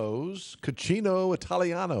Nino's Cucino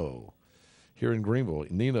Italiano here in Greenville.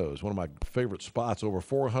 Nino's, one of my favorite spots. Over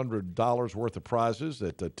 $400 worth of prizes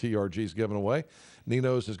that TRG's giving away.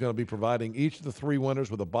 Nino's is going to be providing each of the 3 winners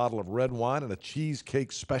with a bottle of red wine and a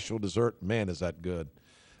cheesecake special dessert. Man, is that good.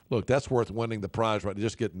 Look, that's worth winning the prize, right?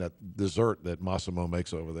 Just getting that dessert that Massimo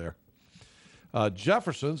makes over there.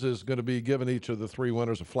 Jefferson's is going to be giving each of the 3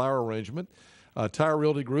 winners a flower arrangement. Tire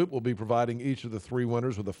Realty Group will be providing each of the 3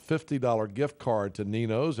 winners with a $50 gift card to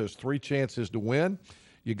Nino's. There's 3 chances to win.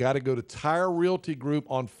 You got to go to Tire Realty Group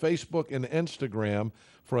on Facebook and Instagram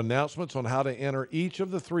for announcements on how to enter each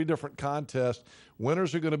of the 3 different contests.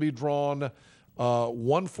 Winners are going to be drawn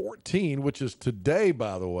 1/14, which is today,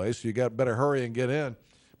 by the way, so you got better hurry and get in.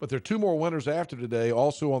 But there are 2 more winners after today,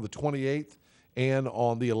 also on the 28th and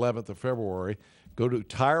on the 11th of February. Go to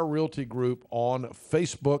Tire Realty Group on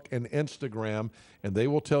Facebook and Instagram, and they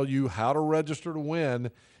will tell you how to register to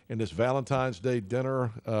win in this Valentine's Day dinner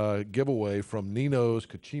giveaway from Nino's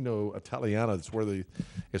Cucino Italiano. That's where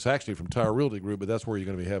it's actually from Tire Realty Group, but that's where you're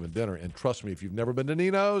going to be having dinner. And trust me, if you've never been to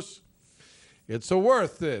Nino's, it's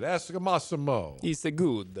worth it. Ask Massimo. It's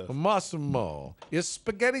good. Massimo. It's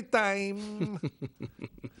spaghetti time.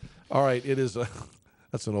 All right, it is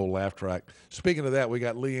that's an old laugh track. Speaking of that, we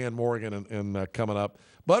got Leanne Morgan coming up.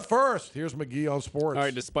 But first, here's McGee on sports. All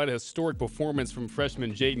right, despite a historic performance from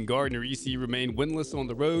freshman Jaden Gardner, ECU remained winless on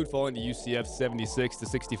the road, falling to UCF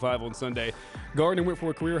 76-65 on Sunday. Gardner went for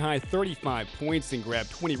a career-high 35 points and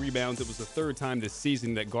grabbed 20 rebounds. It was the 3rd time this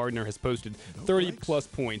season that Gardner has posted 30-plus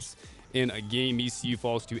points in a game. ECU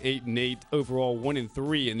falls to 8-8, overall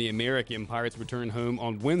 1-3 in the American. Pirates return home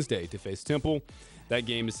on Wednesday to face Temple. That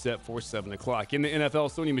game is set for 7 o'clock. In the NFL,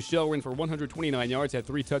 Sony Michel ran for 129 yards, had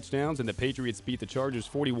 3 touchdowns, and the Patriots beat the Chargers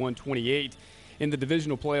 41-28. In the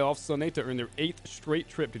divisional playoffs, Sunday to earn their 8th straight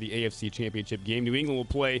trip to the AFC Championship game. New England will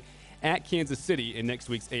play at Kansas City in next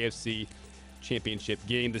week's AFC Championship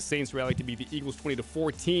game. The Saints rallied to beat the Eagles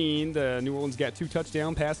 20-14. The New Orleans got 2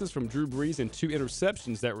 touchdown passes from Drew Brees and 2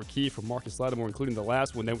 interceptions that were key for Marcus Lattimore, including the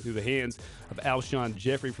last one that went through the hands of Alshon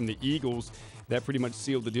Jeffrey from the Eagles. That pretty much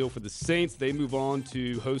sealed the deal for the Saints. They move on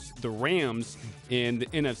to host the Rams in the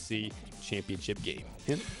NFC Championship game.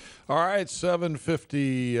 All right,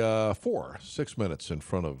 7:54, 6 minutes in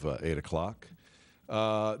front of 8 o'clock.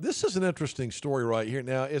 This is an interesting story right here.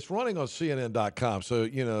 Now, it's running on CNN.com, so,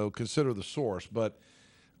 consider the source. But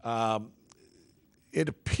it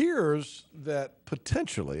appears that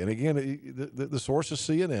potentially, and again, the source is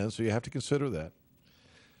CNN, so you have to consider that.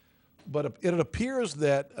 But it appears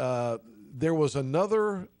that there was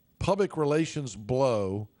another public relations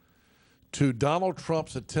blow to Donald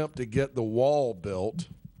Trump's attempt to get the wall built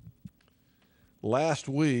last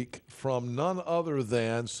week from none other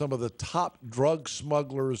than some of the top drug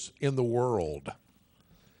smugglers in the world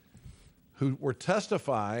who were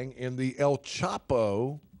testifying in the El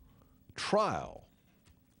Chapo trial.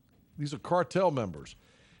 These are cartel members.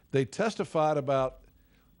 They testified about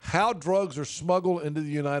how drugs are smuggled into the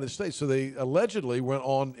United States. So they allegedly went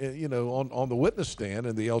on, on the witness stand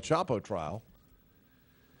in the El Chapo trial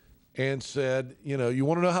and said, you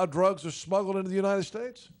want to know how drugs are smuggled into the United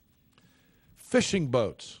States? Fishing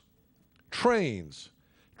boats, trains,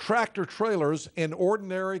 tractor trailers, and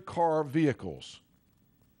ordinary car vehicles.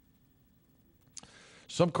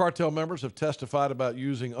 Some cartel members have testified about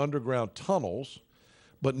using underground tunnels,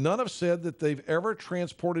 but none have said that they've ever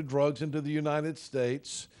transported drugs into the United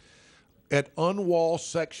States at unwalled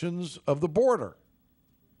sections of the border.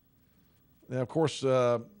 Now, of course,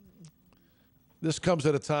 this comes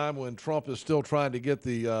at a time when Trump is still trying to get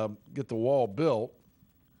the wall built,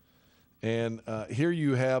 and here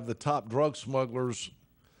you have the top drug smugglers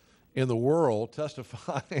in the world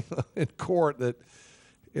testifying in court that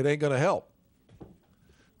it ain't going to help.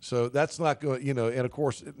 So that's not going, and of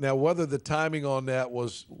course, now whether the timing on that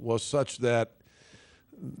was such that,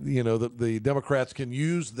 the Democrats can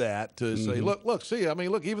use that to say, look,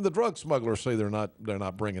 even the drug smugglers say they're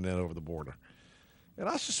not bringing it over the border. And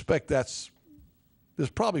I suspect there's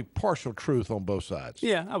probably partial truth on both sides.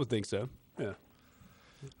 Yeah, I would think so. Yeah.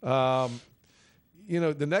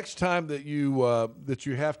 The next time that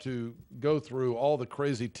you have to go through all the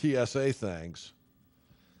crazy TSA things,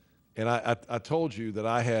 and I told you that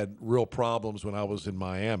I had real problems when I was in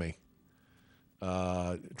Miami,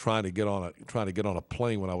 trying to get on a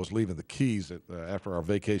plane when I was leaving the Keys after our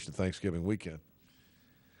vacation Thanksgiving weekend.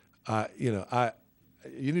 You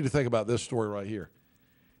need to think about this story right here.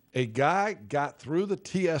 A guy got through the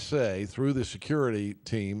TSA, through the security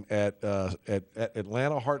team at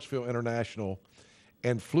Atlanta Hartsfield International,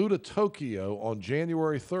 and flew to Tokyo on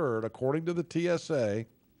January 3rd, according to the TSA,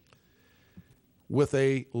 with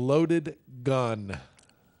a loaded gun.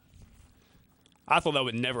 I thought that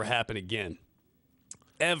would never happen again.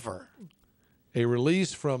 Ever. A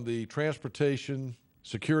release from the Transportation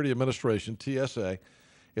Security Administration, TSA,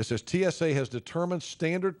 it says TSA has determined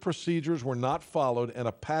standard procedures were not followed and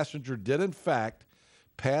a passenger did in fact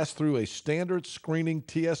pass through a standard screening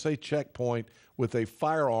TSA checkpoint with a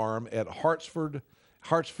firearm at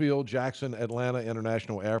Hartsfield Jackson Atlanta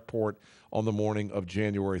International Airport on the morning of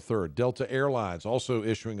January 3rd. Delta Airlines also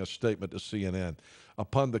issuing a statement to CNN.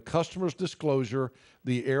 Upon the customer's disclosure,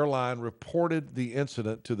 the airline reported the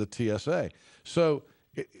incident to the TSA. So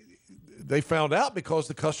they found out because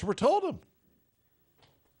the customer told them.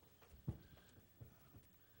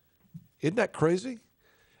 Isn't that crazy?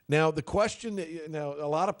 Now, the question, a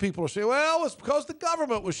lot of people are saying, well, it's because the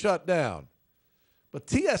government was shut down. But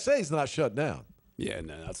TSA is not shut down. Yeah,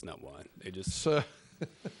 no, that's not why. They just... So,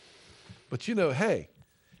 but, hey,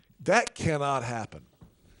 that cannot happen.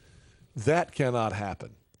 That cannot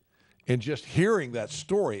happen. And just hearing that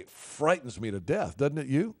story, it frightens me to death, doesn't it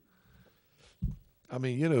you? I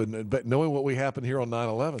mean, but knowing what we happened here on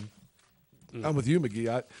 9/11, I'm with you,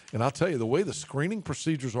 McGee. And I'll tell you, the way the screening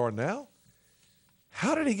procedures are now,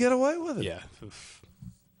 how did he get away with it? Yeah.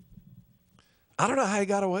 I don't know how he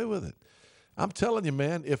got away with it. I'm telling you,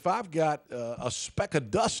 man, if I've got a speck of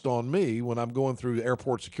dust on me when I'm going through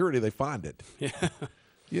airport security, they find it. Yeah.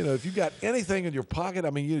 If you got anything in your pocket,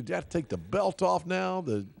 you have to take the belt off now,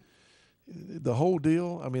 the whole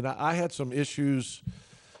deal. I had some issues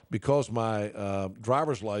because my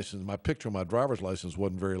driver's license, my picture of my driver's license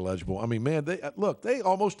wasn't very legible. They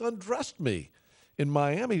almost undressed me in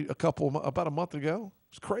Miami about a month ago.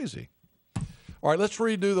 It's crazy. All right, let's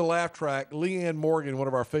redo the laugh track. Leanne Morgan, one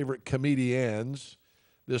of our favorite comedians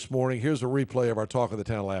this morning. Here's a replay of our Talk of the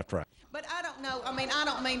Town laugh track. But I don't know. I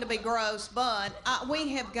don't mean to be gross, but we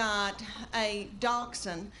have got a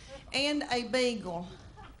dachshund and a beagle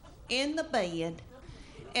in the bed.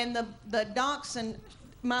 And the dachshund,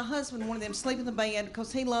 my husband wanted them to sleep in the bed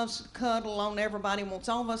because he loves to cuddle on everybody, wants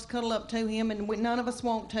all of us to cuddle up to him, and none of us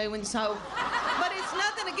want to. And so, but it's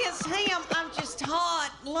nothing against him. I'm just hot,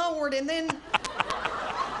 Lord. And then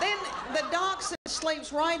the dachshund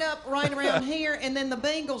sleeps right around here, and then the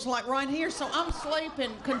beagle's like right here. So I'm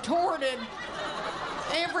sleeping contorted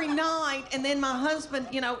every night, and then my husband,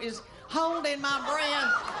 is holding my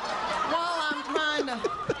breath while I'm trying to.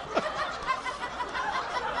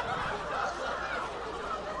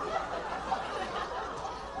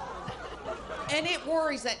 And it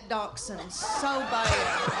worries that dachshund so bad.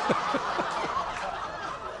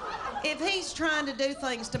 If he's trying to do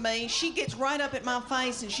things to me, she gets right up at my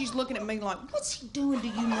face and she's looking at me like, what's he doing to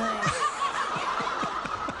you now?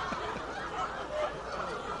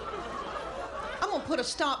 I'm going to put a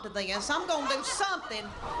stop to this. I'm going to do something.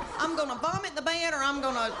 I'm going to vomit the bed, or I'm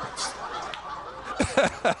going to...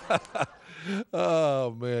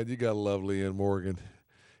 Oh, man, you got to love Leanne Morgan.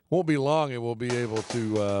 Won't be long and we'll be able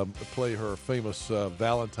to play her famous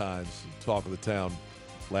Valentine's Talk of the Town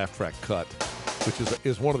laugh track cut, which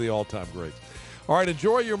is one of the all-time greats. All right,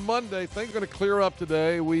 enjoy your Monday. Things are going to clear up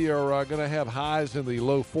today. We are going to have highs in the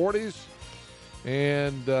low 40s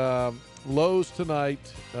and lows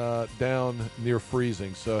tonight down near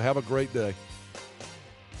freezing. So have a great day.